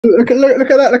Look at that,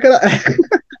 look at that.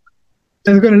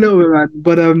 It's gone a little bit, man.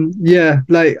 But yeah,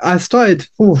 like I started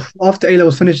after A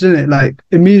levels finished, didn't it? Like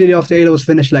immediately after A levels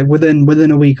finished, like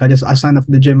within a week, I signed up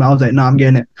for the gym. I was like, nah, I'm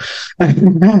getting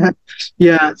it.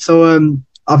 Yeah, so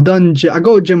I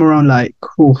go to gym around like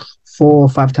 4 or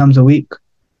 5 times a week.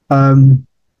 Um,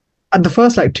 at the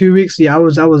first like 2 weeks, yeah, I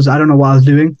don't know what I was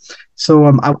doing. So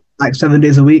I like 7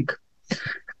 days a week,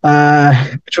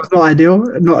 which was not ideal,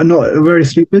 not very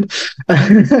stupid.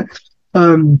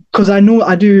 Because I know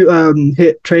I do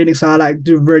hit training, so I like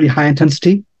do really high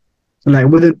intensity. So like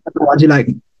within I do like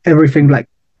everything like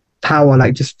power,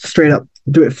 like just straight up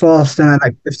do it fast and I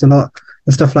like lift a lot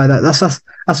and stuff like that.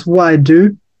 That's what I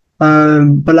do.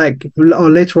 But like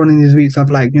later on in these weeks, I've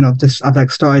like just I've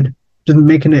like started just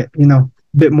making it a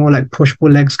bit more like push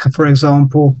pull legs, for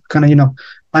example. Kind of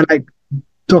I like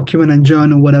document and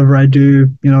journal whatever I do.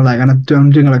 Like and I'm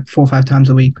doing it like 4 or 5 times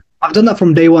a week. I've done that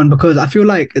from day one because I feel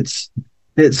like it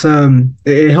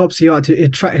helps you out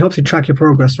it helps you track your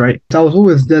progress, right? So I was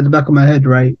always there at the back of my head,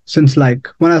 right? Since like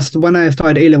when I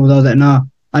started A levels, I was like, nah,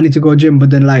 I need to go gym,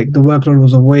 but then like the workload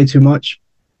was way too much,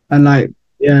 and like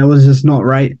yeah, it was just not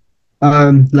right.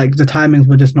 Like the timings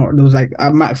were just not. There was like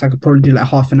at max I could probably do like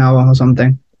half an hour or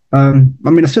something. I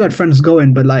mean I still had friends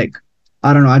going, but like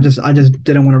I don't know, I just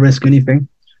didn't want to risk anything.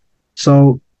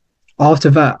 So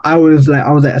after that, I was like,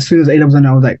 as soon as A levels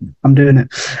ended, I was like, I'm doing it.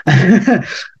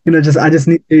 Just I just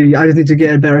need to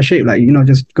get in better shape. Like,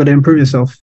 just got to improve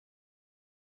yourself.